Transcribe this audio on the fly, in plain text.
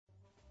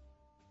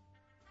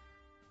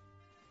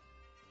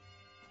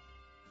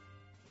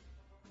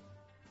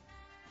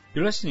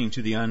You're listening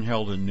to the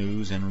Unheralded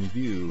News and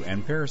Review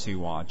and Pharisee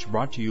Watch,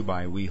 brought to you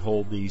by We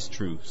Hold These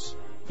Truths.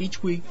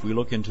 Each week we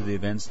look into the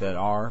events that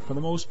are, for the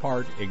most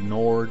part,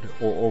 ignored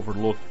or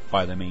overlooked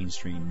by the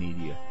mainstream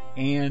media,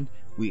 and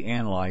we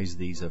analyze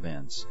these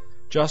events.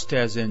 Just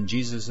as in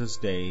Jesus'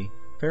 day,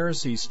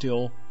 Pharisees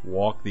still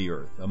walk the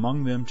earth.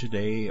 Among them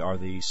today are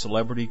the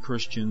celebrity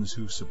Christians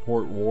who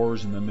support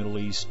wars in the Middle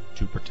East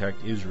to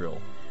protect Israel.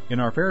 In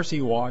our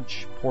Pharisee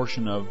Watch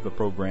portion of the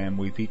program,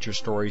 we feature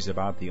stories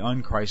about the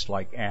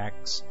unchristlike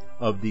acts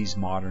of these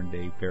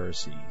modern-day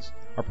Pharisees.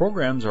 Our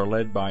programs are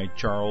led by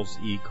Charles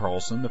E.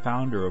 Carlson, the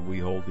founder of We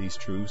Hold These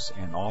Truths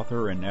and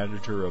author and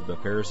editor of the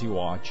Pharisee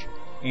Watch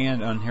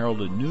and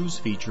Unheralded News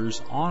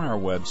features on our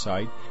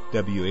website,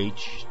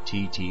 whtt.org.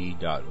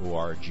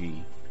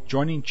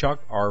 Joining Chuck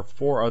are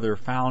four other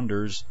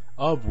founders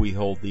of We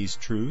Hold These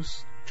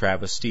Truths.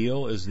 Travis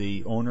Steele is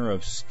the owner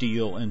of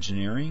Steele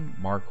Engineering.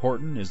 Mark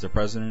Horton is the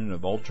president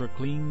of Ultra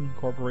Clean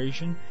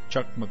Corporation.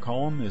 Chuck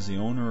McCollum is the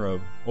owner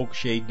of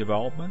Oakshade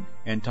Development.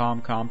 And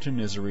Tom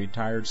Compton is a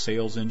retired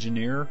sales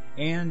engineer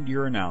and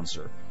your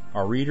announcer.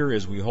 Our reader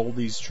is We Hold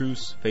These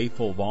Truths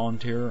faithful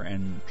volunteer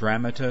and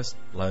dramatist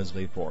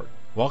Leslie Ford.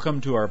 Welcome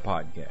to our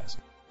podcast.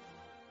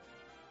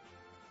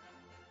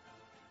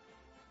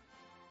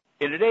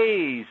 In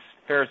today's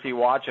Pharisee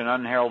Watch and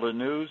Unheralded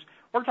News,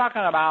 we're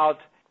talking about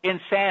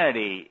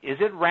insanity. Is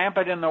it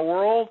rampant in the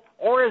world,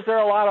 or is there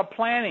a lot of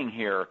planning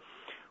here?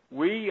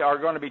 We are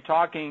going to be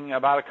talking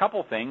about a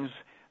couple things.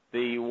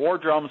 The war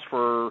drums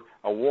for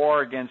a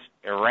war against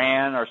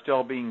Iran are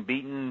still being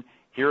beaten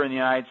here in the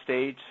United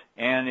States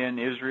and in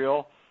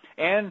Israel.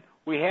 And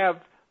we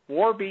have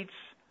war beats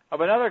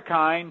of another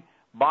kind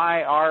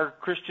by our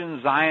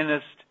Christian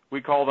Zionists, we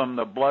call them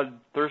the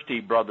bloodthirsty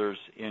brothers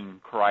in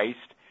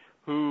Christ,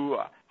 who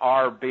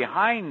are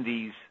behind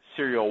these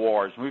serial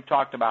wars. We've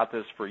talked about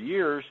this for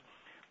years.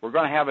 We're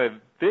going to have a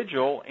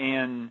vigil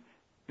in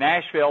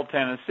Nashville,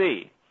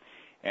 Tennessee.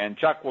 And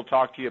Chuck will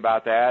talk to you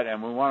about that,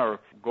 and we want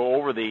to go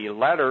over the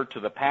letter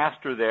to the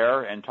pastor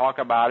there and talk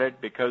about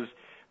it because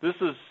this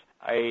is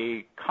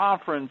a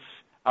conference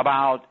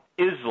about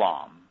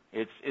Islam.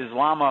 It's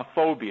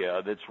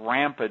Islamophobia that's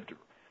rampant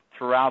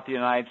throughout the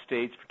United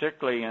States,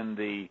 particularly in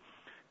the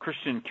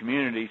Christian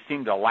community,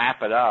 seem to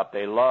lap it up.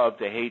 They love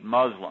to hate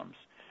Muslims,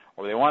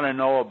 or they want to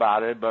know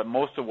about it, but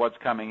most of what's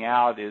coming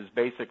out is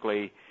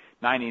basically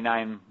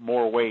 99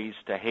 more ways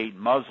to hate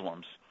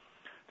Muslims.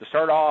 To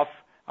start off,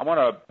 I want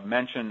to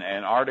mention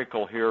an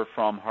article here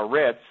from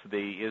Haaretz,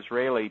 the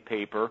Israeli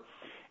paper,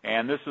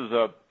 and this is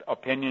an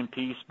opinion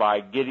piece by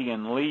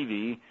Gideon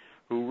Levy,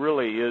 who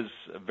really is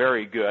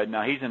very good.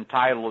 Now, he's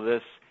entitled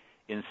this,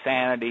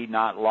 Insanity,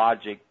 Not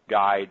Logic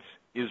Guides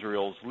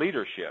Israel's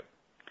Leadership.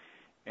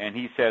 And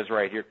he says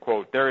right here,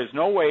 quote, "There is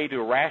no way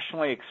to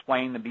rationally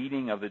explain the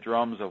beating of the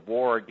drums of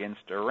war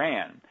against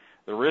Iran.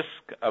 The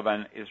risk of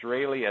an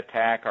Israeli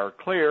attack are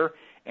clear,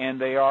 and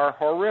they are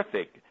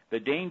horrific. The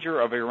danger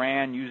of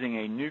Iran using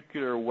a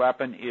nuclear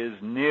weapon is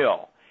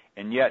nil,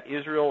 and yet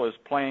Israel is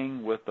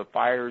playing with the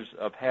fires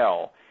of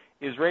hell.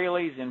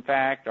 Israelis, in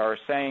fact, are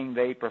saying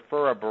they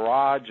prefer a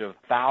barrage of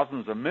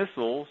thousands of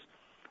missiles,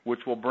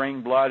 which will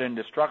bring blood and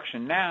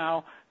destruction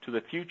now, to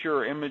the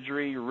future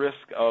imagery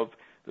risk of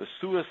the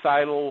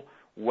suicidal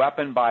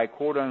weapon by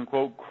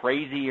quote-unquote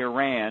crazy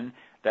Iran,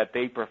 that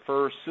they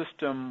prefer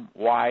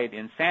system-wide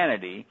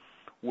insanity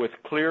with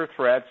clear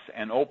threats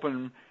and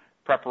open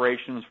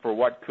preparations for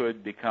what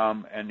could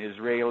become an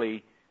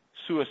Israeli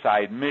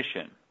suicide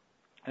mission."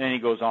 And then he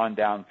goes on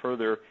down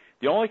further.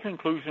 "The only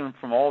conclusion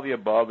from all the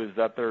above is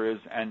that there is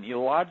an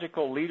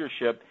illogical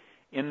leadership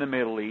in the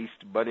Middle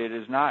East, but it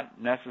is not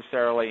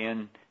necessarily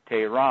in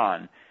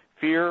Tehran.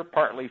 Fear,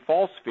 partly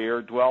false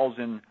fear, dwells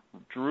in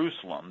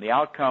Jerusalem. The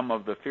outcome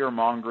of the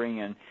fear-mongering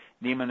and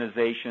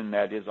demonization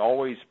that is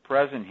always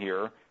present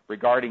here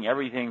regarding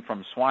everything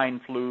from swine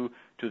flu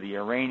to the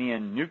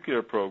Iranian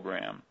nuclear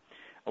program.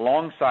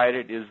 Alongside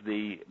it is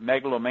the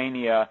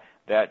megalomania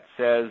that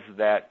says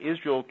that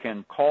Israel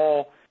can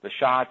call the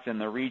shots in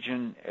the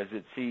region as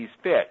it sees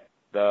fit.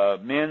 The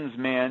men's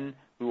men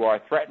who are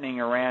threatening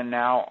Iran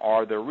now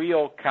are the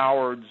real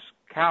cowards.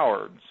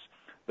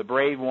 The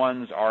brave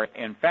ones are,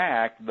 in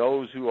fact,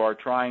 those who are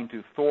trying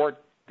to thwart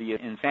the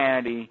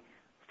insanity,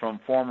 from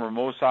former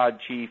Mossad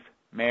chief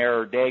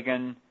Meir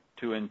Dagan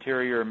to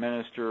Interior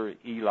Minister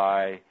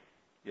Eli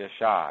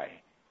Yashai."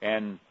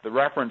 And the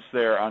reference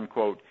there,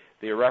 unquote,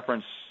 there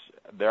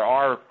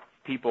are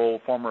people,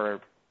 former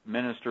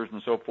ministers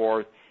and so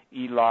forth.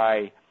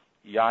 Eli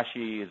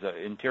Yashai is an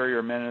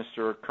Interior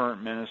Minister,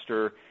 current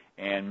minister,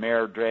 and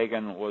Meir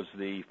Dagan was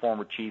the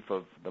former chief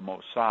of the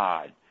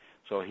Mossad.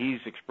 So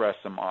he's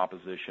expressed some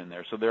opposition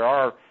there. So there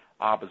are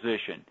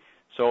opposition.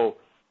 So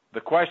the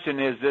question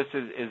is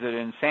it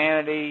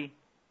insanity?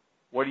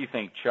 What do you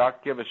think,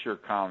 Chuck? Give us your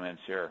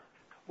comments here.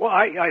 Well,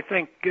 I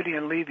think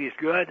Gideon Levy's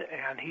good,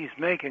 and he's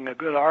making a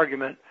good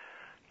argument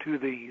to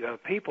the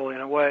people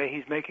in a way.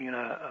 He's making an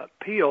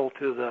appeal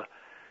to the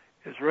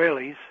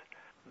Israelis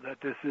that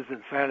this is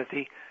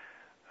insanity,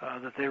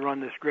 that they run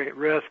this great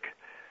risk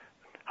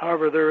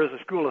However, there is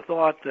a school of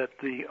thought that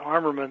the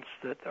armaments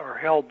that are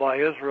held by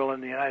Israel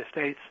and the United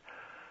States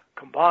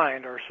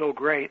combined are so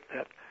great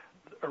that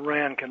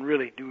Iran can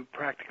really do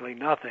practically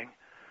nothing.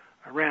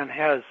 Iran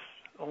has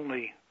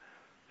only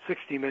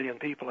 60 million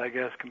people, I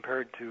guess,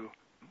 compared to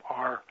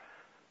our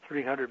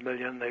 300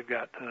 million. They've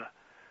got a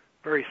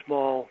very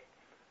small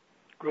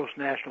gross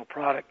national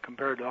product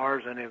compared to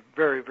ours, and a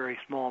very, very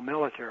small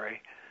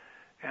military.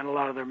 And a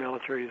lot of their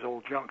military is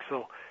old junk.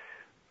 So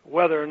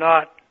whether or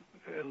not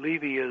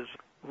Levy is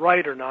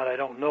right or not, I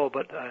don't know,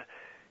 but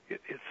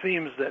it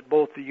seems that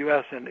both the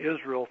U.S. and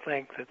Israel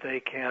think that they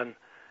can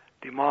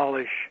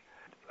demolish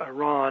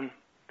Iran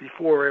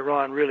before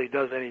Iran really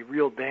does any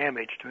real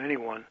damage to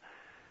anyone.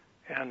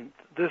 And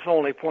this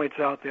only points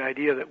out the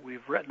idea that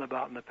we've written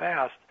about in the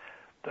past,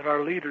 that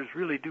our leaders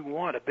really do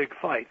want a big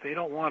fight. They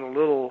don't want a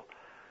little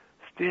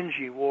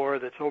stingy war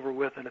that's over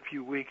with in a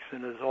few weeks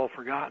and is all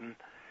forgotten.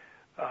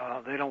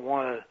 They don't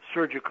want a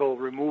surgical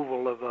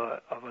removal of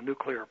a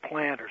nuclear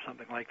plant or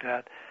something like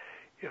that.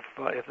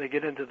 If they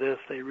get into this,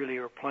 they really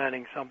are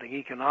planning something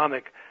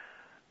economic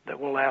that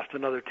will last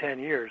another 10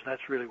 years.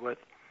 That's really what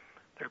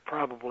they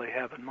probably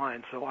have in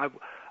mind. So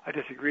I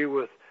disagree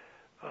with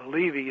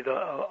Levy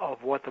of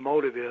what the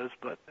motive is,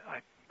 but I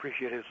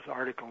appreciate his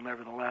article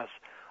nevertheless,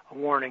 a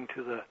warning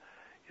to the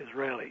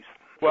Israelis.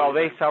 Well,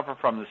 they suffer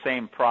from the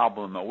same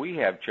problem that we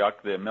have,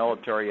 Chuck, the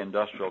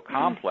military-industrial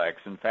complex.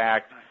 In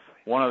fact,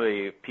 one of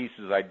the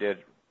pieces I did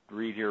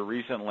read here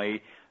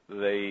recently,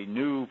 the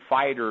new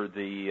fighter,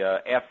 the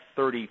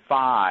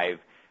F-35,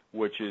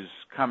 which is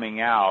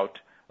coming out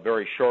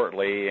very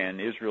shortly, and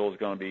Israel is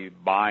going to be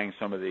buying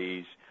some of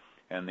these.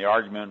 And the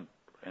argument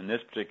in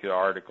this particular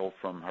article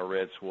from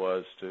Haaretz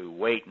was to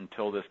wait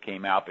until this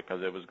came out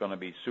because it was going to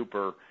be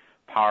super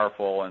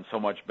powerful and so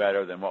much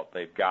better than what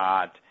they've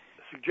got.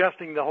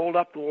 Suggesting to hold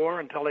up the war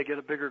until they get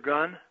a bigger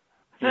gun?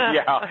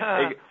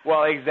 Yeah,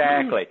 well,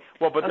 exactly.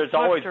 Well, but there's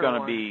always going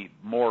to be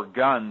more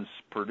guns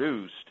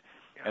produced.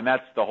 And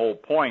that's the whole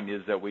point,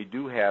 is that we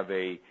do have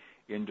a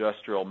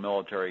industrial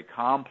military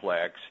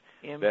complex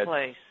in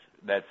place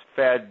that's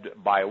fed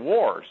by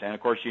wars. And,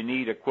 of course, you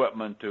need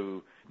equipment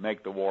to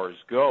make the wars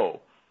go,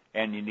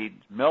 and you need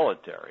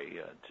military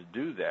to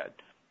do that.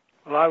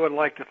 Well, I would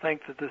like to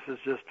think that this is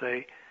just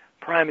a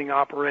priming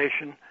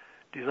operation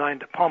designed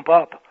to pump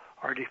up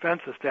our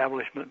defense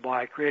establishment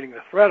by creating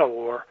the threat of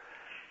war.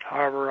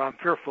 However, I'm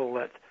fearful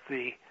that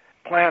the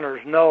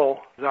planners know,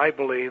 as I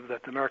believe,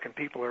 that the American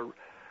people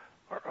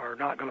are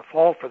not going to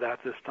fall for that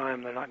this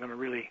time. They're not going to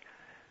really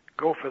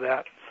go for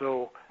that.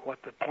 So what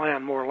the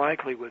plan more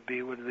likely would be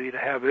to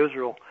have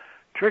Israel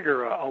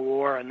trigger a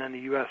war and then the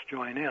U.S.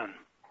 join in.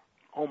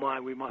 Oh my,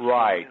 we must.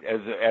 Right,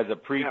 as a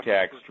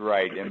pretext,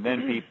 right, and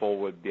then people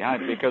would be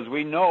behind it. Because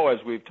we know, as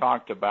we've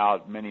talked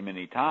about many,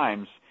 many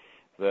times,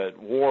 that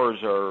wars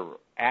are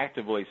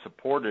actively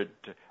supported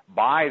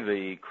by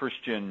the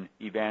Christian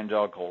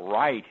evangelical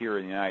right here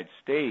in the United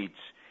States,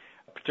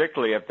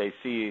 particularly if they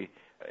see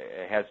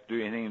it has to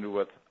do anything to do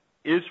with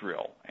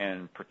Israel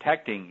and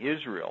protecting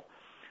Israel.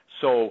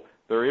 So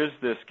there is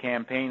this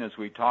campaign, as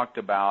we talked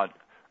about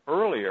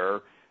earlier,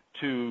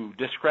 to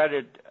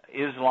discredit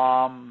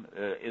Islam,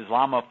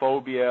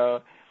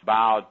 Islamophobia,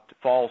 about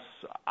false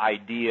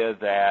idea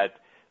that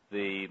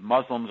the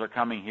Muslims are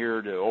coming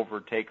here to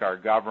overtake our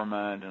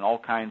government and all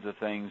kinds of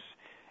things.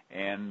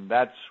 And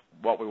that's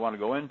what we want to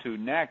go into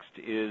next,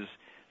 is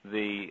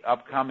the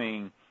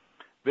upcoming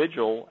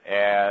vigil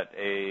at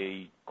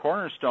a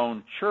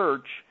Cornerstone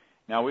church.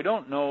 Now, we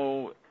don't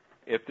know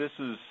if this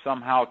is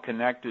somehow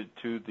connected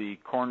to the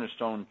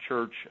Cornerstone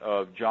Church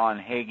of John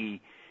Hagee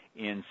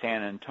in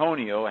San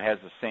Antonio. It has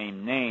the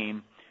same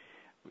name.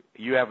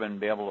 You haven't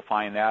been able to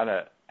find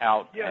that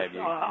out, yes, have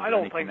you? I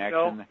don't think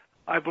so.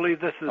 I believe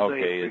this is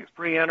a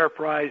free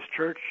enterprise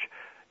church,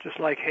 just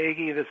like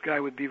Hagee. This guy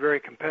would be very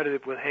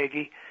competitive with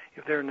Hagee.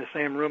 If they're in the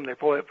same room, they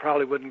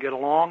probably wouldn't get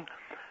along.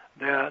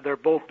 They're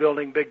both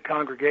building big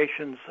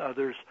congregations.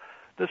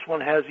 This one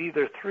has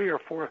either 3 or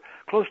 4,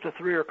 close to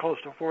 3 or close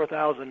to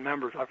 4,000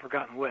 members. I've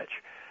forgotten which.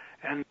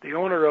 And the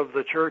owner of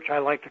the church, I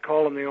like to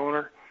call him the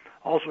owner,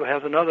 also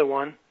has another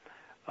one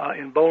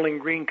in Bowling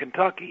Green,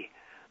 Kentucky,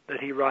 that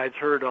he rides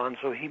herd on.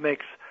 So he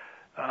makes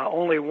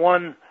only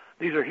one.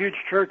 These are huge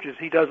churches.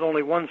 He does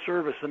only one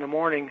service in the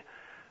morning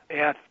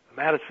at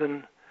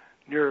Madison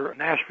near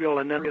Nashville,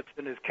 and then gets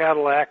in his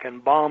Cadillac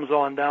and bombs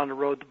on down the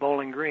road to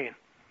Bowling Green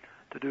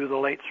to do the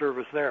late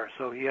service there.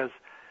 So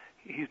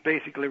he's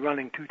basically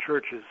running 2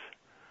 churches,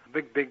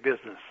 big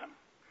business.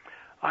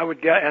 I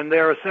would get, and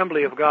they're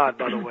Assembly of God,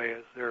 by the way,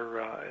 as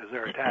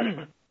their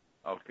attachment.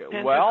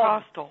 Okay,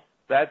 well,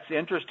 that's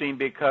interesting,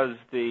 because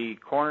the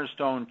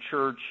Cornerstone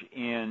Church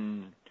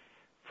in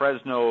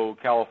Fresno,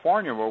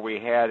 California, where we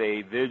had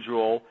a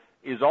vigil,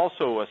 is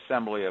also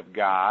Assembly of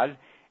God.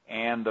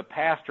 And the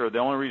pastor, the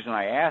only reason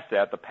I asked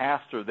that, the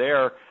pastor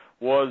there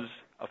was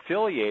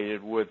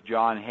affiliated with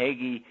John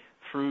Hagee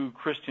through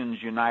Christians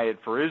United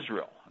for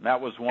Israel. And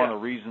that was one of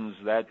the reasons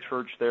that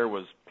church there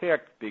was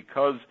picked,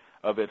 because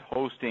of it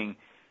hosting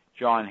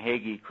John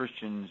Hagee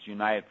Christians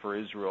United for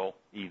Israel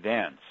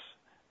events.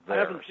 there. I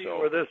haven't seen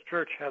where this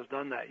church has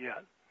done that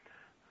yet.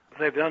 If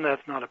they've done that,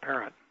 it's not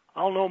apparent.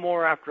 I'll know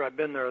more after I've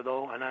been there,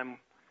 though, and I'm...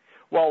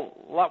 Well,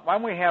 why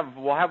don't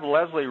we'll have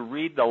Leslie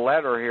read the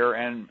letter here,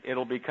 and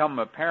it'll become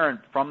apparent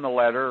from the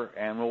letter,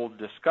 and we'll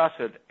discuss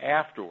it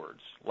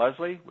afterwards.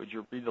 Leslie, would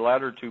you read the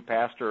letter to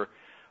Pastor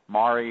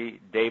Maury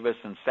Davis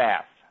and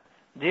staff?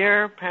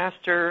 Dear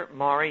Pastor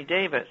Maury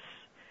Davis,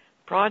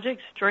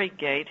 Project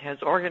Straightgate has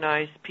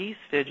organized peace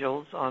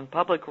vigils on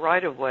public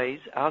right-of-ways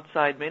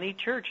outside many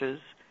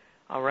churches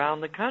around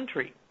the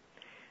country.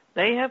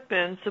 They have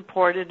been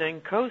supported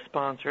and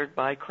co-sponsored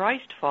by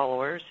Christ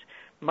followers,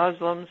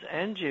 Muslims,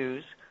 and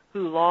Jews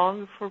who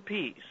long for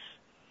peace.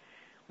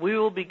 We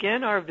will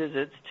begin our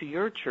visits to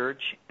your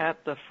church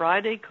at the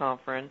Friday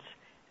conference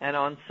and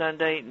on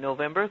Sunday,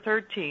 November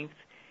 13th,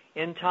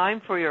 in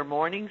time for your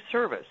morning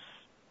service.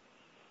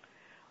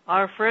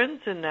 Our friends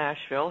in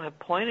Nashville have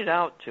pointed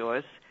out to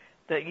us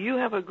that you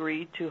have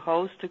agreed to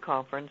host a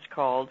conference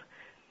called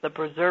the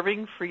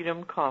Preserving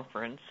Freedom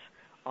Conference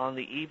on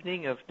the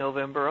evening of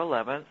November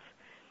 11th,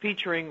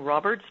 featuring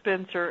Robert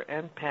Spencer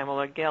and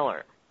Pamela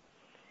Geller.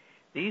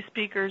 These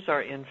speakers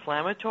are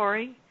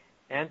inflammatory,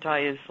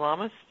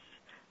 anti-Islamists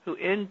who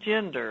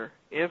engender,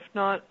 if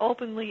not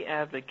openly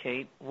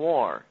advocate,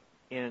 war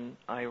in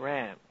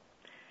Iran.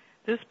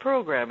 This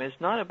program is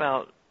not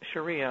about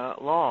Sharia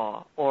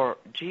law or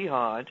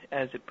jihad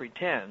as it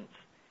pretends.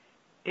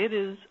 It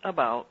is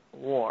about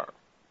war.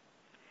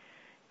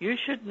 You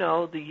should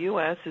know the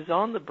U.S. is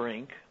on the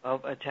brink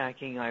of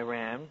attacking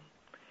Iran.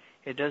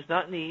 It does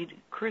not need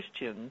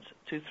Christians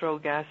to throw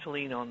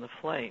gasoline on the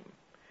flame.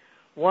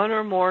 One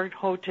or more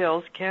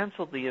hotels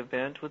canceled the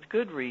event with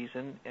good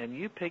reason, and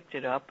you picked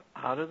it up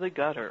out of the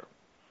gutter.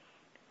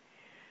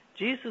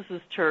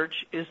 Jesus' church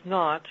is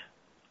not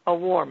a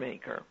war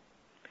maker.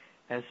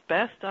 As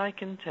best I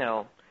can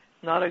tell,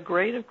 not a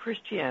grade of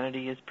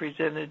Christianity is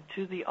presented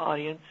to the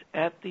audience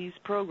at these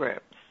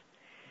programs.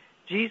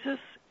 Jesus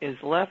is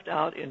left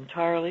out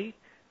entirely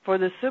for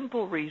the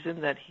simple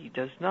reason that he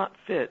does not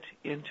fit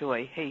into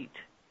a hate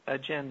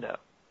agenda.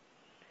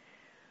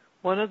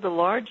 One of the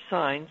large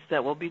signs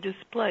that will be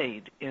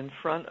displayed in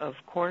front of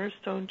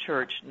Cornerstone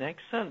Church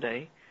next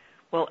Sunday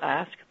will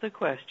ask the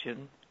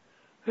question,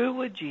 who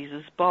would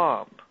Jesus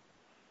bomb?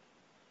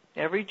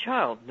 Every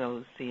child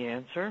knows the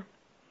answer.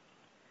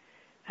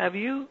 Have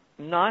you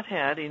not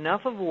had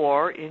enough of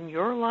war in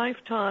your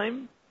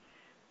lifetime?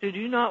 Did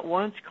you not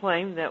once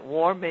claim that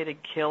war made a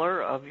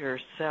killer of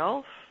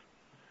yourself?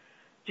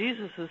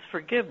 Jesus'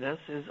 forgiveness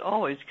is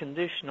always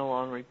conditional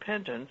on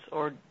repentance,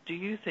 or do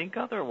you think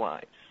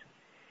otherwise?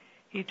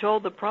 He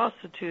told the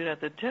prostitute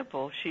at the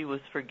temple she was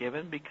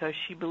forgiven because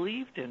she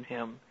believed in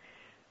him,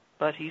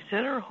 but he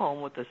sent her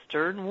home with a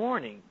stern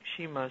warning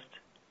she must,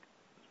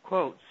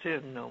 quote,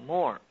 sin no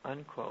more,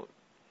 unquote.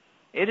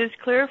 It is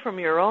clear from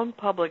your own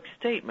public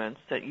statements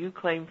that you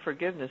claim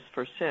forgiveness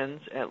for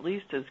sins at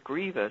least as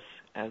grievous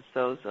as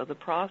those of the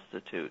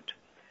prostitute.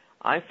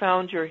 I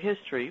found your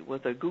history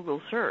with a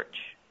Google search.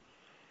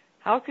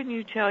 How can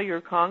you tell your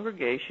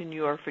congregation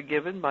you are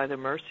forgiven by the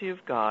mercy of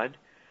God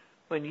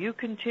when you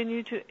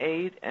continue to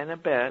aid and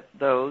abet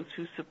those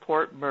who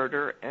support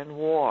murder and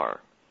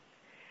war?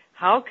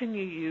 How can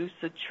you use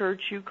the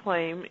church you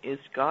claim is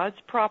God's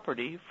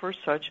property for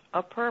such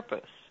a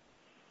purpose?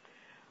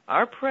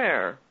 Our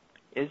prayer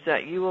is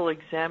that you will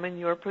examine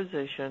your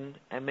position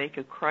and make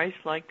a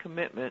Christ-like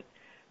commitment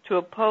to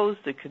oppose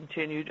the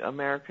continued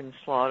American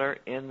slaughter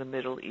in the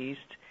Middle East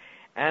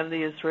and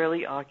the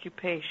Israeli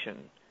occupation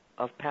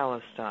of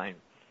Palestine.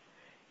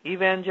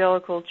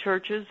 Evangelical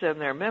churches and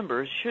their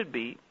members should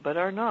be, but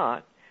are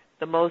not,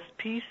 the most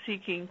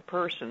peace-seeking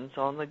persons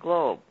on the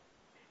globe.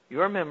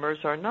 Your members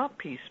are not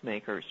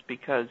peacemakers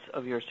because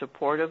of your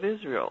support of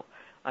Israel,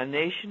 a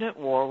nation at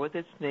war with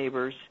its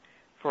neighbors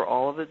for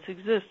all of its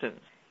existence,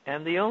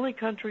 and the only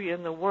country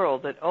in the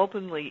world that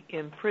openly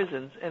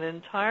imprisons an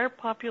entire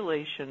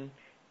population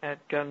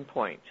at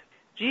gunpoint.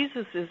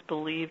 Jesus is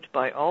believed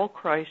by all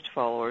Christ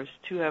followers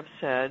to have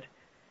said,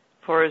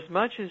 "For as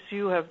much as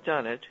you have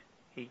done it,"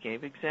 he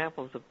gave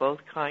examples of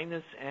both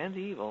kindness and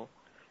evil,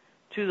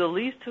 "to the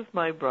least of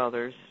my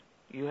brothers,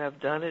 you have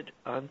done it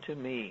unto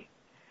me."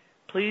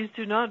 Please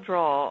do not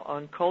draw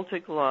on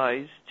cultic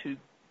lies to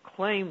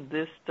claim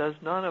this does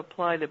not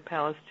apply to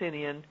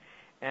Palestinian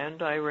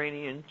and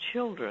Iranian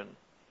children.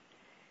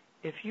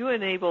 If you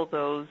enable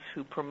those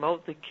who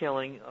promote the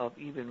killing of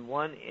even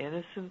one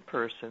innocent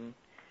person,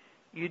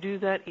 you do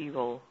that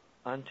evil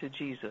unto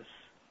Jesus.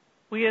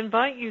 We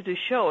invite you to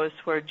show us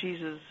where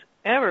Jesus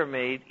ever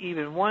made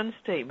even one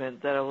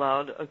statement that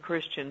allowed a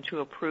Christian to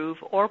approve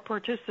or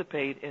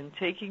participate in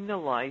taking the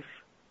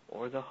life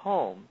or the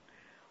home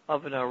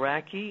of an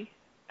Iraqi,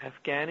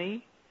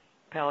 Afghani,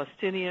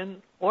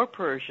 Palestinian, or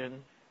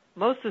Persian,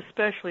 most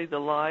especially the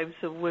lives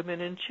of women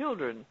and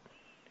children,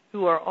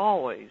 who are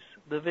always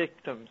the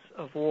victims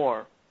of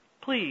war.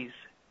 Please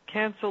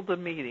cancel the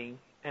meeting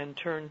and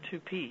turn to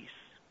peace.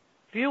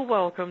 Feel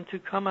welcome to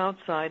come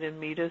outside and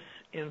meet us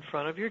in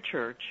front of your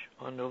church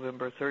on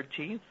November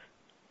 13th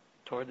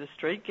toward the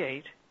Straight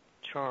Gate,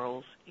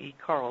 Charles E.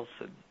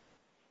 Carlson.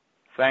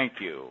 Thank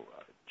you.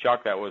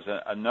 Chuck, that was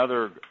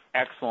another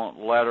excellent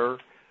letter.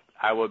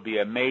 I would be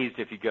amazed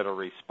if you get a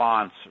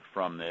response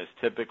from this.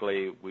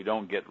 Typically, we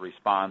don't get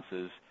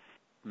responses.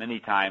 Many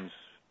times,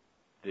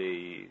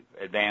 the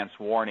advance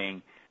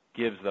warning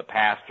gives the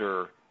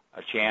pastor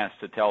a chance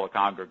to tell the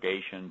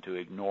congregation to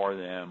ignore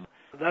them.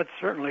 That's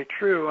certainly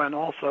true, and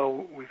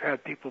also we've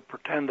had people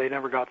pretend they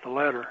never got the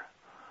letter.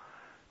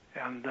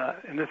 And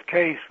in this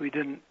case, we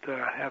didn't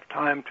have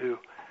time to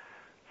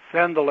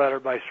send the letter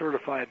by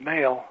certified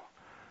mail,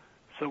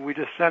 so we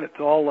just sent it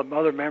to all the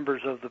other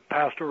members of the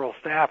pastoral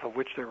staff, of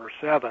which there were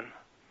 7.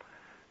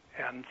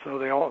 And so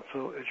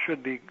it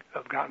should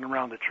have gotten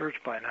around the church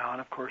by now,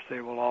 and of course they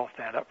will all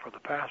stand up for the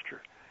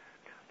pastor.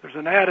 There's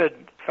an added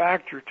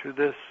factor to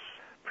this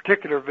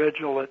particular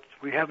vigil that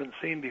we haven't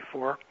seen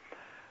before.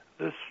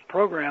 This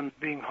program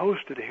being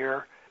hosted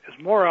here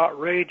is more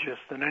outrageous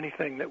than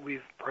anything that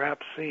we've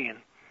perhaps seen.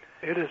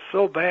 It is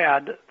so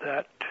bad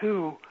that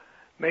 2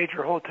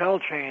 major hotel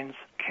chains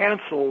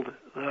canceled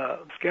the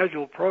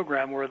scheduled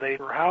program where they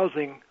were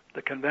housing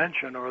the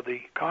convention or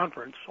the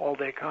conference,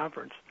 all-day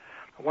conference.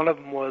 One of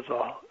them was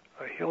a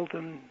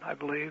Hilton, I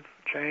believe,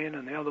 chain,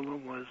 and the other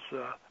one was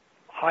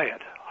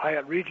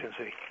Hyatt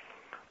Regency,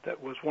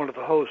 that was one of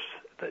the hosts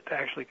that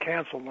actually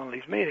canceled one of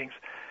these meetings.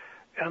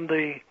 And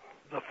the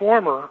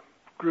former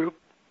group,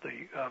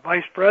 the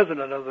vice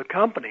president of the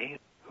company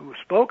who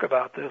spoke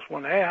about this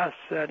when asked,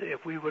 said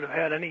if we would have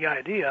had any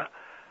idea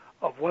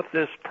of what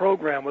this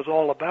program was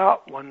all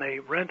about when they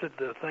rented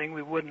the thing,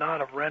 we would not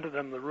have rented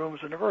them the rooms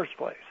in the first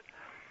place.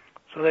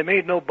 So they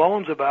made no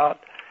bones about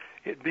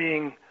it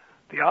being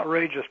the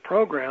outrageous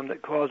program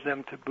that caused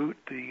them to boot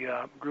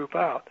the group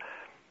out.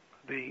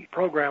 The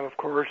program, of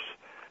course,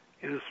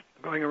 is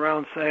going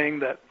around saying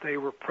that they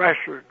were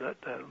pressured, that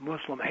the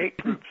Muslim hate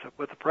groups have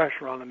put the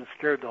pressure on them and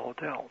scared the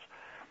hotels.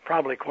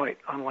 Probably quite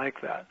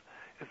unlike that.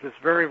 It's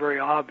very, very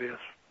obvious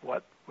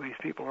what these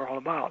people are all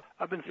about.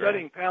 I've been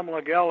studying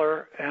Pamela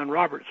Geller and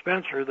Robert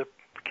Spencer, the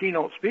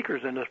keynote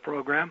speakers in this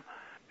program,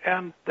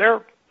 and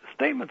their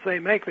statements they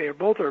make,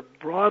 both are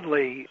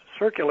broadly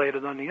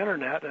circulated on the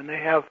Internet, and they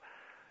have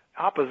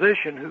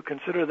opposition who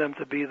consider them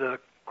to be the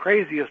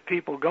craziest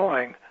people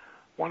going.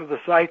 One of the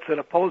sites that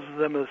opposes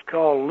them is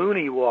called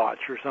Looney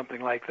Watch or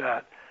something like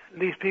that.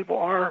 These people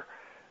are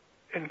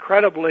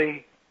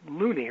incredibly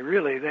loony,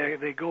 really.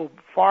 They go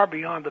far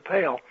beyond the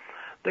pale.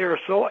 They are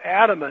so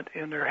adamant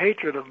in their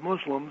hatred of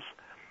Muslims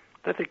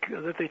that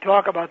they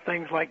talk about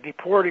things like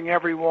deporting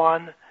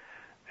everyone,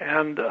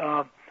 and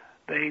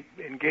they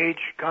engage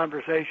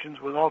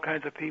conversations with all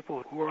kinds of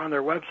people who are on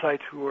their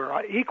websites who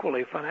are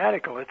equally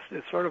fanatical.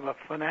 It's sort of a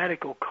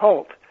fanatical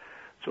cult.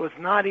 So it's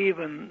not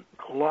even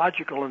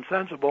logical and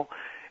sensible.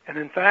 And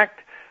in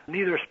fact,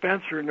 neither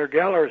Spencer nor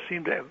Geller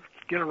seem to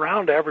get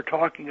around to ever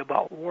talking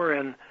about war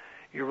in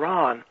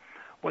Iran.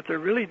 What they're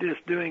really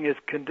just doing is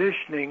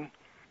conditioning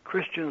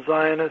Christian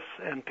Zionists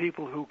and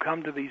people who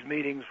come to these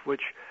meetings,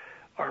 which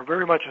are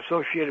very much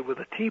associated with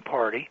the Tea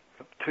Party,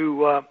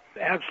 to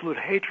absolute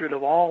hatred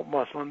of all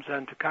Muslims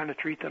and to kind of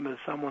treat them as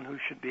someone who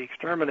should be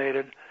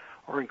exterminated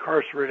or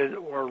incarcerated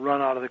or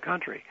run out of the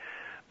country.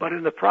 But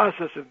in the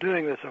process of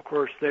doing this, of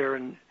course, they're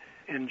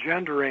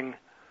engendering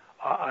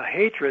a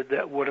hatred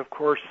that would, of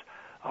course,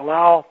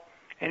 allow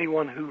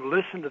anyone who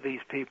listened to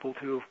these people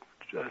to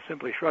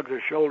simply shrug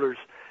their shoulders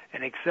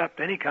and accept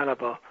any kind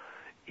of a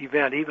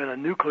event, even a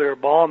nuclear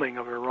bombing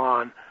of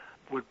Iran,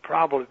 would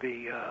probably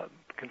be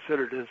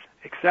considered as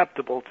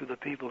acceptable to the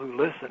people who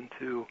listen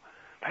to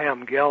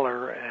Pam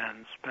Geller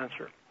and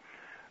Spencer.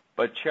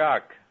 But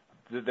Chuck,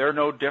 they're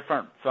no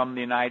different from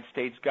the United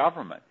States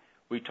government.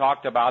 We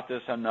talked about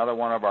this on another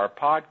one of our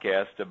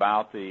podcasts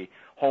about the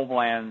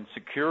Homeland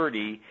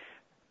Security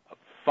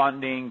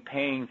funding,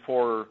 paying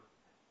for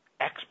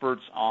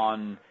experts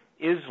on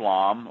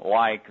Islam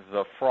like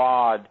the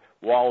fraud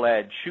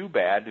Walid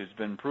Shoebat, who's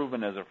been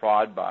proven as a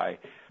fraud by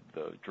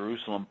the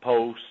Jerusalem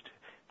Post,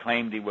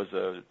 claimed he was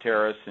a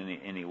terrorist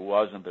and he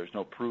wasn't. There's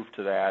no proof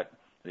to that.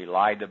 He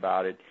lied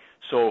about it.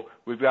 So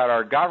we've got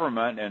our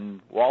government, and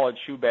Walid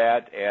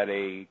Shoebat at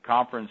a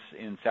conference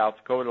in South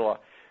Dakota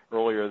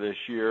earlier this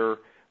year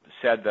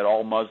said that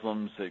all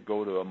Muslims that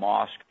go to a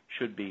mosque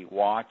should be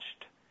watched.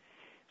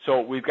 So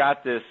we've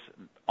got this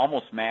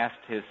almost mass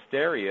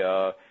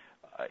hysteria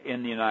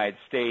in the United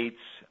States,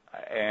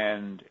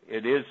 and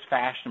it is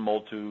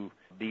fashionable to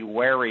be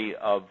wary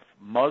of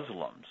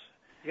Muslims.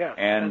 Yeah,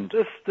 and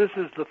this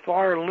is the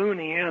far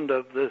loony end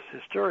of this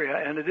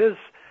hysteria, and it is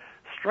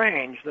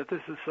strange that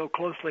this is so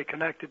closely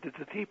connected to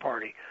the Tea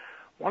Party.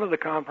 One of the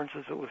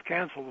conferences that was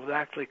canceled was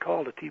actually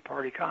called a Tea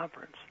Party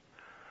conference.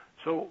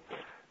 So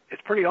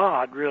it's pretty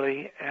odd,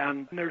 really,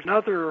 and there's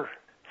another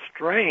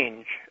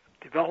strange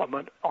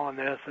development on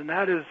this, and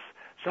that is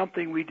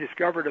something we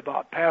discovered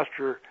about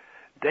Pastor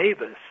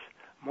Davis,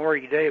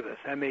 Maury Davis,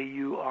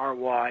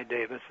 M-A-U-R-Y,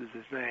 Davis is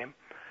his name.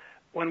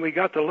 When we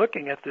got to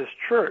looking at this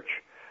church,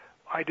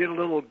 I did a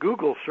little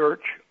Google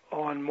search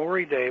on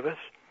Maury Davis,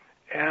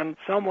 and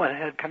someone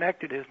had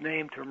connected his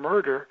name to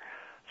murder,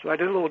 so I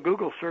did a little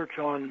Google search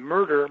on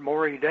murder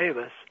Maury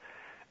Davis,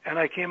 and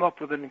I came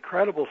up with an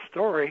incredible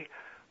story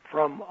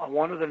from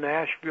one of the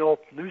Nashville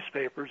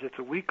newspapers. It's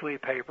a weekly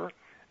paper,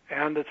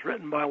 and it's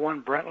written by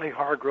one Brentley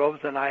Hargroves,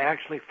 and I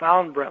actually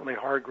found Brentley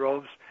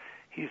Hargroves.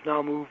 He's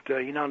now moved,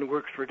 he now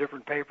works for a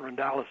different paper in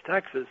Dallas,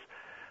 Texas.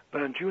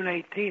 But on June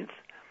 18th,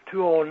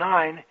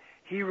 2009,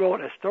 he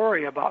wrote a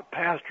story about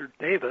Pastor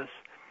Davis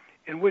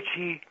in which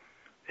he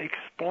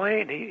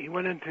explained, he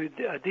went into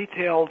a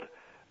detailed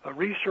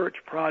research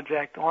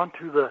project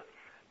onto the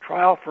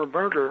trial for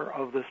murder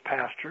of this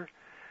pastor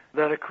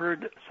that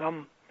occurred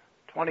some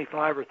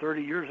 25 or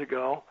 30 years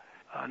ago.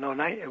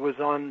 It was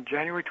on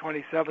January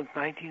 27th,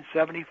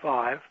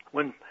 1975,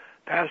 when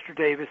Pastor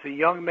Davis, a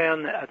young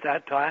man at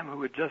that time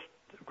who had just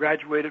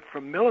graduated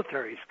from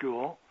military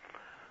school,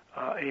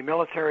 a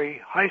military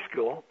high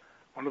school,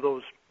 one of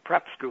those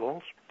prep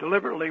schools,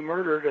 deliberately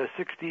murdered a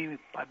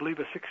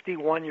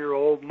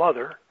 61-year-old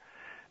mother,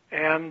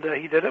 and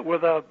he did it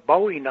with a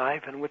Bowie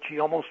knife in which he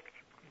almost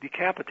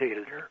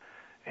decapitated her.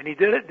 And he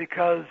did it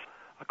because,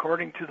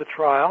 according to the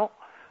trial,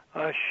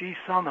 she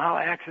somehow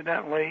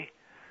accidentally,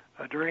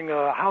 during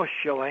a house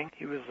showing,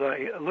 he was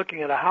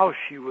looking at a house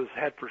she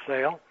had for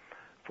sale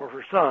for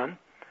her son,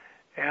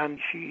 and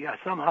she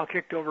somehow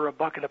kicked over a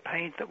bucket of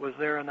paint that was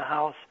there in the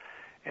house,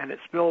 and it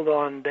spilled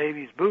on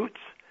Davy's boots,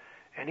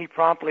 and he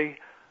promptly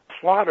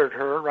slaughtered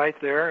her right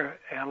there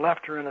and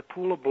left her in a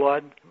pool of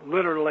blood,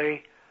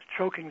 literally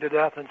choking to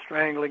death and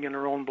strangling in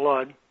her own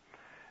blood.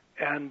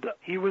 And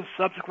he was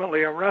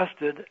subsequently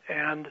arrested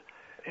and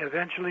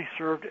eventually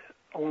served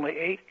only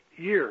 8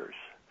 years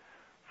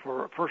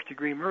for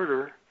first-degree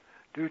murder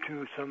due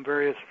to some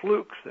various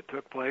flukes that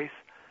took place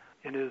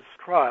in his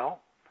trial.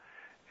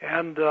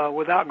 And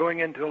without going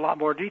into a lot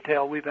more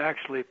detail, we've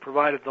actually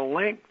provided the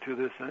link to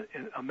this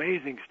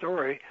amazing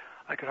story.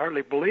 I could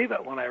hardly believe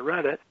it when I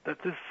read it,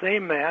 that this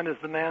same man is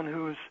the man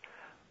who's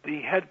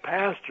the head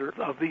pastor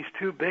of these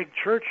two big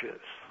churches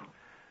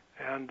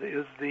and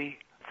is the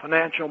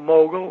financial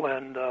mogul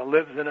and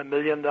lives in $1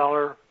 million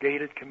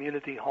gated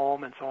community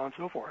home and so on and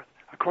so forth.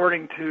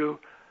 According to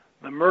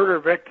the murder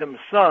victim's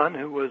son,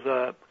 who was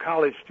a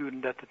college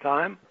student at the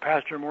time,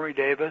 Pastor Maury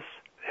Davis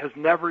has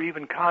never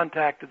even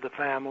contacted the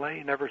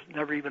family,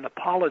 never even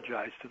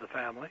apologized to the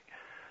family.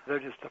 They're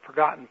just a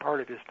forgotten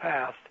part of his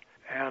past.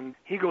 And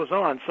he goes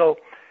on. So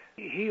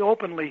he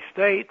openly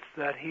states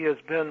that he has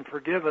been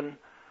forgiven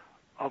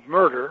of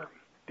murder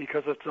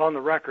because it's on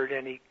the record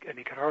and he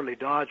can hardly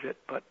dodge it.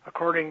 But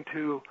according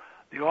to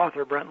the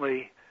author,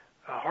 Brentley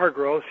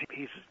Hargroves,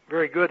 he's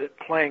very good at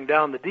playing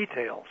down the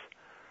details.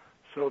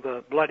 So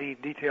the bloody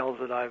details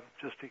that I've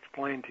just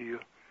explained to you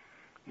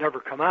never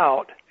come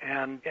out.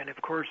 And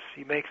of course,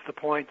 he makes the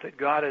point that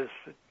God has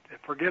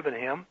forgiven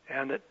him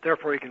and that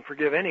therefore he can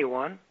forgive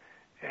anyone,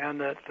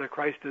 and that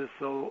Christ is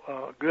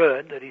so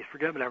good that he's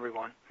forgiven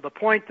everyone. The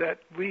point that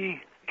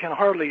we can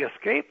hardly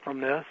escape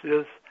from this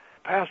is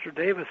Pastor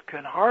Davis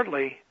can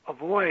hardly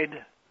avoid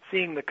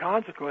seeing the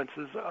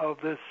consequences of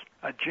this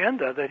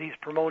agenda that he's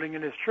promoting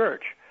in his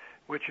church,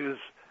 which is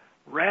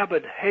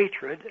rabid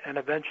hatred and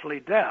eventually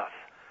death.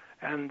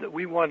 And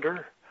we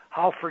wonder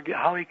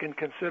how he can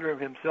consider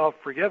himself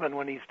forgiven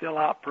when he's still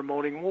out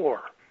promoting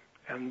war.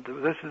 And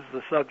this is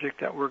the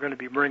subject that we're going to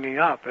be bringing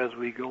up as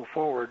we go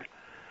forward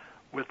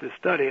with this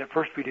study. At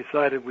first we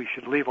decided we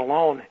should leave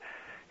alone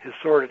his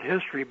sordid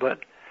history, but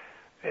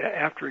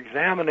after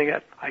examining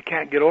it, I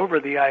can't get over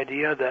the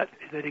idea that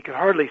he can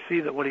hardly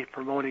see that what he's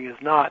promoting is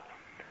not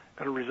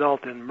going to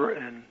result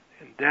in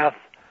death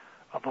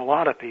of a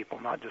lot of people,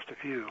 not just a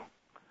few.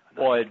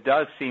 Well, it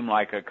does seem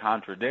like a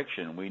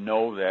contradiction. We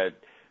know that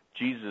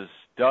Jesus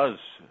does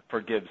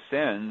forgive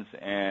sins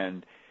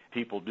and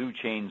people do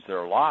change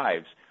their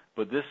lives,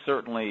 but this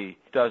certainly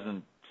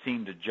doesn't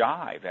seem to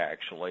jive,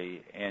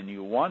 actually, and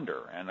you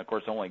wonder. And, of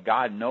course, only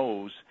God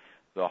knows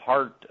the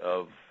heart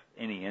of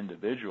any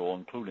individual,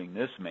 including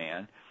this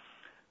man,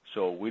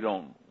 so we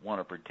don't want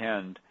to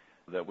pretend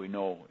that we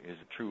know his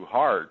true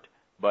heart,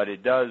 but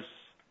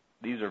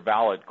these are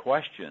valid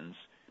questions,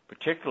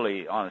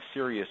 particularly on a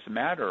serious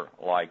matter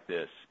like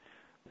this.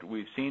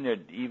 We've seen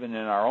it even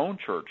in our own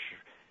church.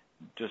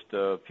 Just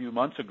a few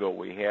months ago,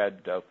 we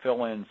had a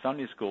fill-in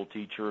Sunday school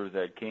teacher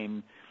that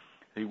came.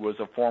 He was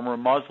a former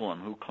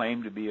Muslim who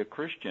claimed to be a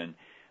Christian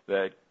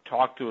that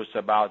talked to us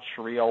about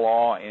Sharia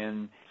law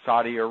in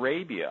Saudi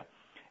Arabia.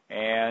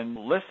 And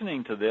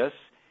listening to this,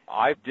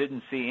 I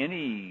didn't see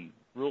any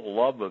real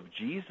love of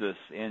Jesus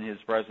in his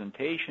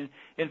presentation.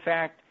 In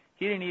fact,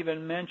 he didn't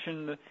even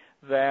mention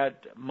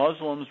that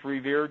Muslims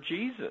revere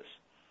Jesus,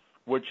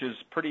 which is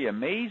pretty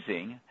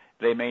amazing.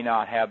 They may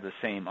not have the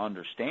same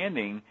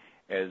understanding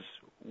as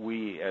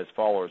we as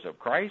followers of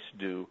Christ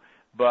do,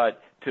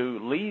 but to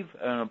leave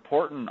an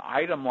important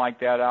item like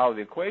that out of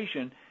the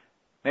equation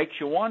makes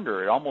you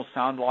wonder. It almost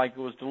sounded like it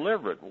was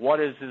deliberate. What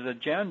is his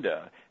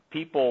agenda?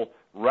 People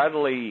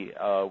readily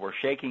were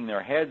shaking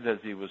their heads as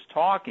he was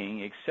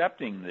talking,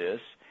 accepting this,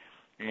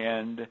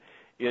 and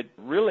it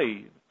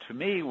really, to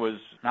me, was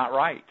not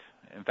right.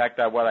 In fact,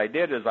 what I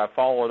did is I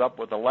followed up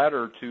with a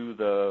letter to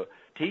the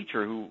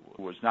teacher who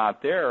was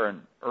not there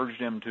and urged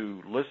him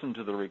to listen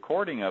to the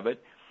recording of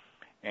it.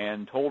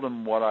 and told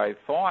him what I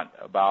thought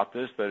about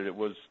this, that it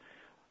was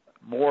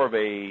more of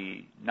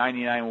a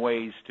 99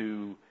 ways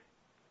to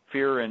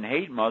fear and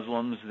hate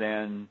Muslims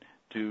than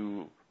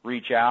to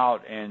reach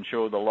out and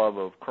show the love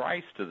of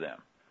Christ to them.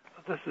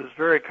 This is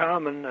very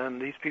common,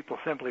 and these people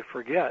simply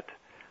forget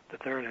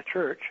that they're in a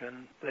church,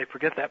 and they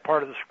forget that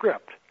part of the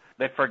script.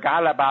 They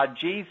forgot about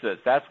Jesus.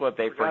 That's what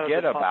they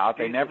forget about.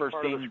 They Jesus never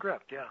part seen of the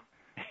script,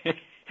 yeah.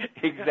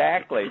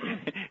 Exactly.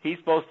 He's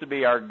supposed to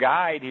be our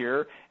guide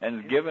here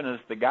and has given us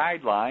the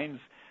guidelines.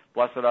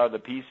 Blessed are the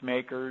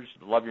peacemakers,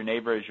 love your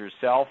neighbor as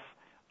yourself.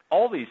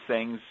 All these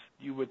things,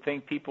 you would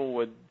think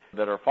people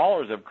that are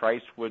followers of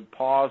Christ would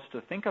pause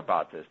to think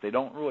about this. They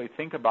don't really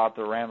think about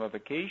the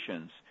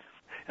ramifications.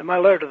 In my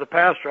letter to the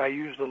pastor, I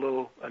used a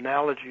little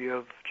analogy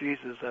of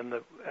Jesus and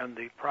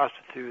the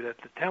prostitute at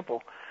the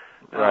temple.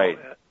 Right.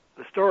 Now,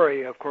 the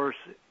story, of course,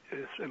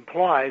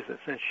 implies that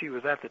since she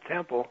was at the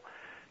temple,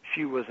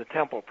 she was a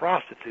temple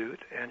prostitute,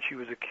 and she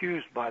was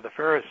accused by the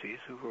Pharisees,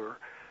 who were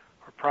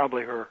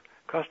probably her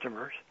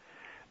customers.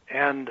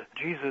 And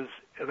Jesus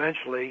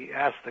eventually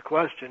asked the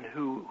question,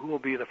 who will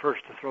be the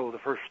first to throw the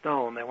first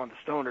stone? They wanted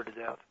to stone her to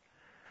death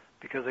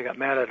because they got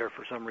mad at her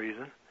for some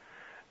reason.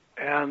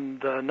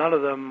 And none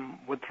of them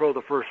would throw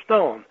the first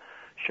stone,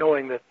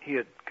 showing that he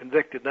had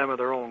convicted them of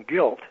their own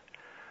guilt.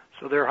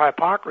 So their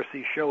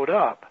hypocrisy showed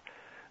up.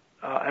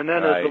 And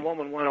then as the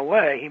woman went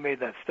away, he made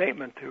that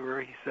statement to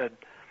her. He said,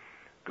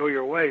 "Go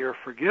your way, you're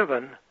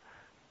forgiven,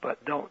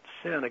 but don't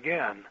sin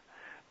again."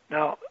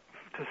 Now,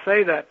 to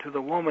say that to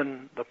the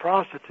woman, the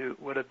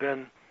prostitute, would have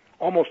been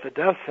almost a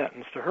death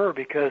sentence to her,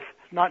 because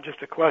it's not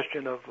just a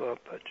question of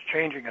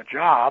changing a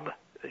job.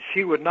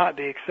 She would not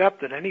be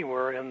accepted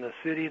anywhere in the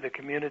city, the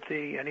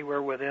community,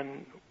 anywhere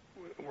within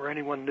where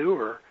anyone knew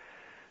her.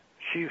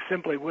 She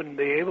simply wouldn't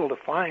be able to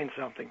find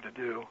something to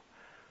do.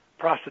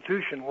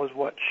 Prostitution was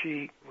what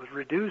she was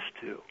reduced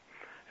to,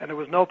 and there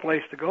was no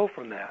place to go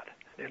from that.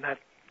 In that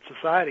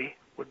society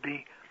would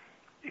be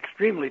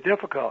extremely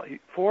difficult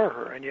for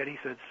her, and yet he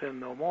said, "Sin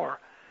no more."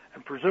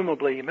 And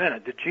presumably he meant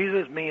it. Did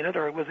Jesus mean it,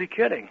 or was he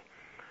kidding?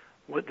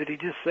 Did he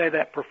just say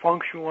that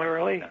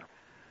perfunctorily,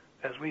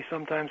 as we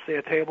sometimes say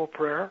a table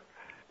prayer?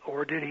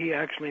 Or did he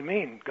actually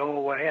mean, go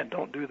away and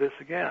don't do this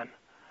again?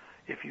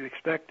 If you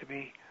expect to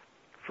be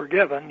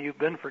forgiven, you've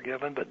been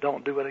forgiven, but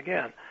don't do it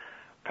again.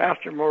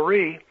 Pastor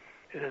Maury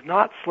has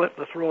not slit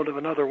the throat of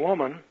another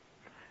woman,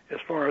 as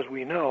far as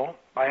we know.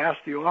 I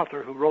asked the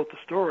author who wrote the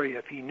story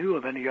if he knew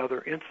of any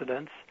other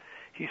incidents.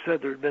 He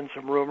said there had been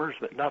some rumors,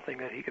 but nothing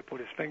that he could put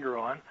his finger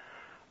on.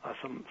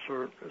 Some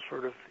sort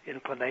of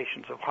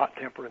inclinations of hot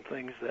temper and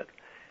things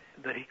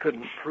that he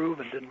couldn't prove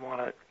and didn't want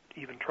to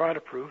even try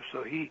to prove,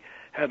 so he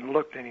hadn't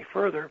looked any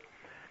further.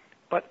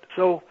 But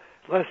so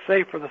let's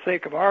say, for the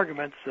sake of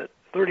arguments, that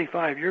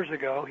 35 years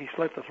ago he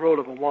slit the throat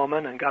of a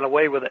woman and got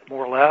away with it,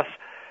 more or less,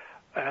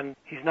 and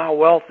he's now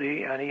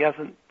wealthy and he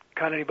hasn't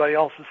cut anybody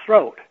else's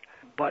throat.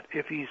 But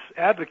if he's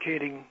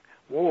advocating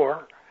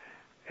war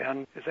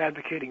and is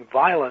advocating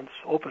violence,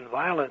 open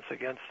violence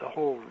against a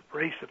whole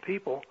race of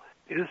people,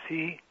 is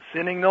he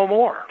sinning no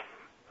more?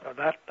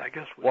 That, I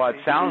guess, would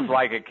it sounds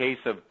like a case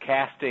of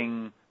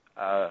casting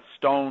a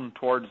stone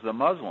towards the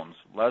Muslims.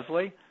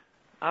 Leslie?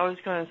 I was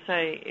going to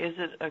say, is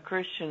it a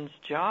Christian's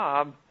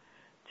job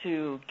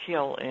to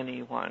kill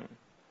anyone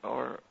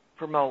or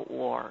promote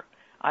war?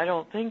 I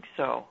don't think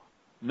so.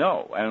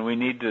 No, and we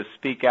need to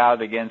speak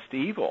out against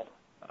evil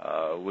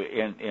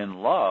in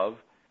love.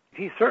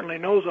 He certainly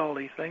knows all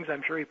these things.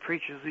 I'm sure he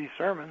preaches these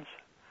sermons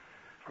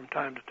from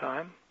time to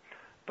time.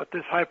 But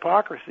this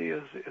hypocrisy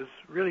is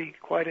really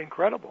quite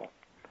incredible,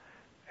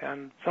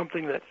 and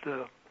something that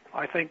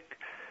I think,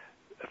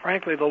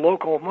 frankly, the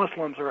local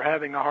Muslims are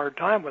having a hard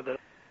time with it.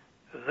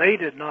 They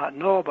did not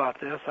know about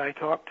this. I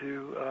talked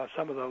to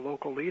some of the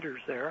local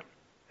leaders there,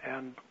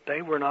 and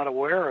they were not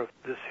aware of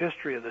this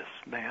history of this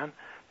man.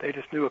 They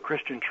just knew a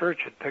Christian church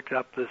had picked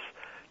up this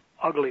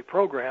ugly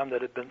program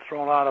that had been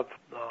thrown out of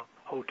the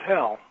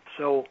hotel.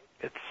 So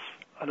it's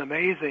an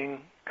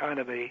amazing kind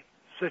of a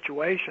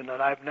situation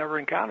that I've never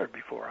encountered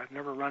before. I've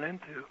never run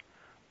into.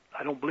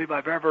 I don't believe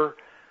I've ever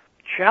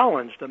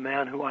challenged a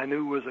man who I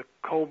knew was a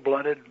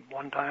cold-blooded,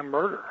 one-time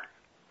murderer.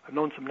 I've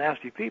known some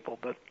nasty people,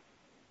 but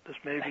this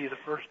may be the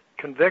first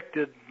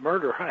convicted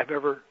murderer I've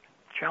ever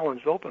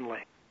challenged openly.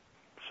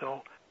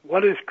 So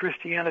what is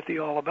Christianity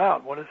all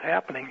about? What is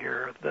happening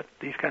here that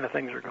these kind of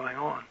things are going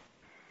on?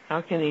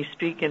 How can he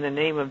speak in the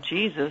name of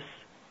Jesus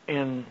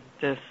in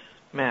this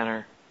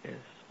manner is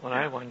what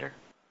I wonder.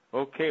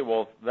 Okay,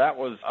 well, that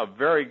was a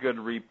very good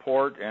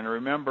report. And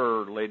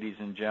remember, ladies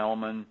and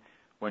gentlemen,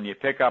 when you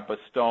pick up a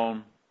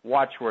stone,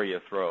 watch where you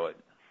throw it.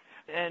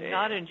 And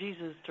not in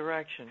Jesus'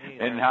 direction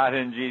either. And not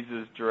in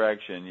Jesus'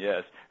 direction,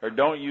 yes. Or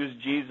don't use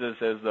Jesus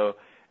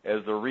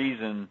as the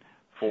reason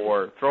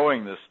for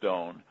throwing the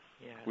stone.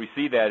 Yes. We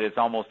see that it's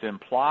almost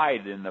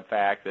implied in the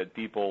fact that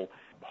people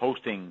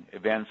hosting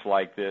events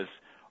like this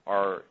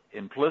are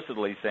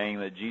implicitly saying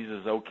that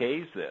Jesus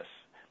okays this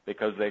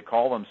because they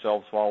call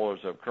themselves followers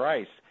of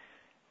Christ.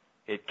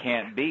 It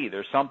can't be.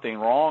 There's something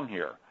wrong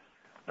here.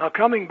 Now,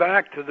 coming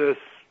back to this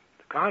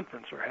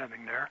conference they're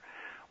having there,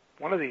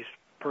 one of these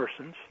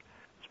persons,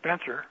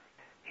 Spencer,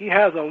 he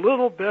has a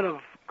little bit of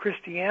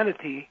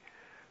Christianity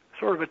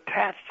sort of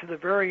attached to the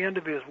very end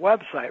of his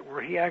website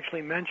where he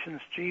actually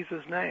mentions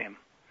Jesus' name.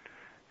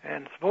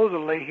 And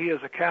supposedly he is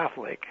a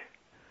Catholic.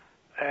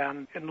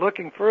 And in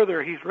looking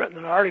further, he's written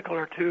an article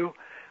or two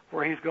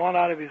where he's gone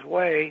out of his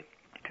way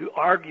to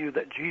argue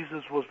that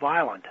Jesus was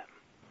violent.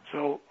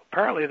 So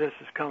apparently this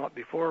has come up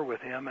before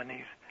with him, and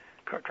he's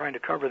trying to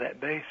cover that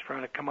base,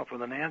 trying to come up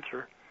with an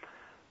answer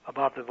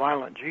about the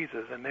violent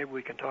Jesus. And maybe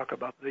we can talk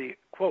about the,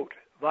 quote,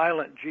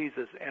 violent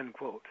Jesus, end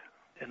quote,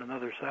 in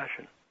another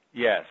session.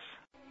 Yes.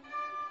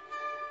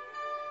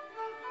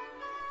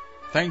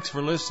 Thanks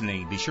for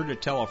listening. Be sure to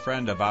tell a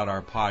friend about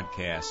our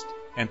podcast.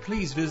 And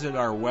please visit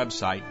our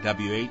website,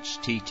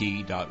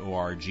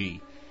 whtt.org.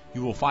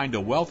 You will find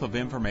a wealth of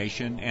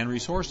information and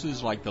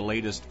resources like the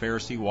latest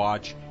Pharisee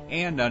Watch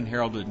and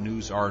Unheralded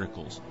News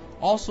articles.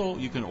 Also,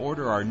 you can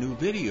order our new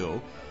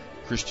video,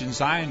 Christian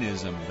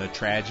Zionism, The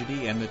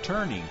Tragedy and the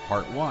Turning,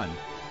 Part 1.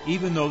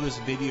 Even though this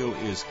video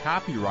is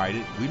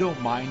copyrighted, we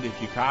don't mind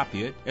if you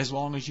copy it as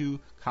long as you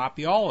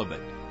copy all of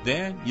it.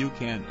 Then you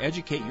can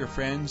educate your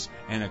friends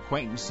and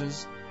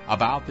acquaintances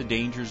about the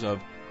dangers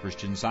of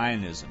Christian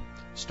Zionism.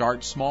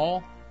 Start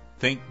small,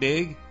 think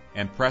big,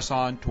 and press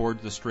on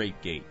toward the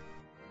straight gate.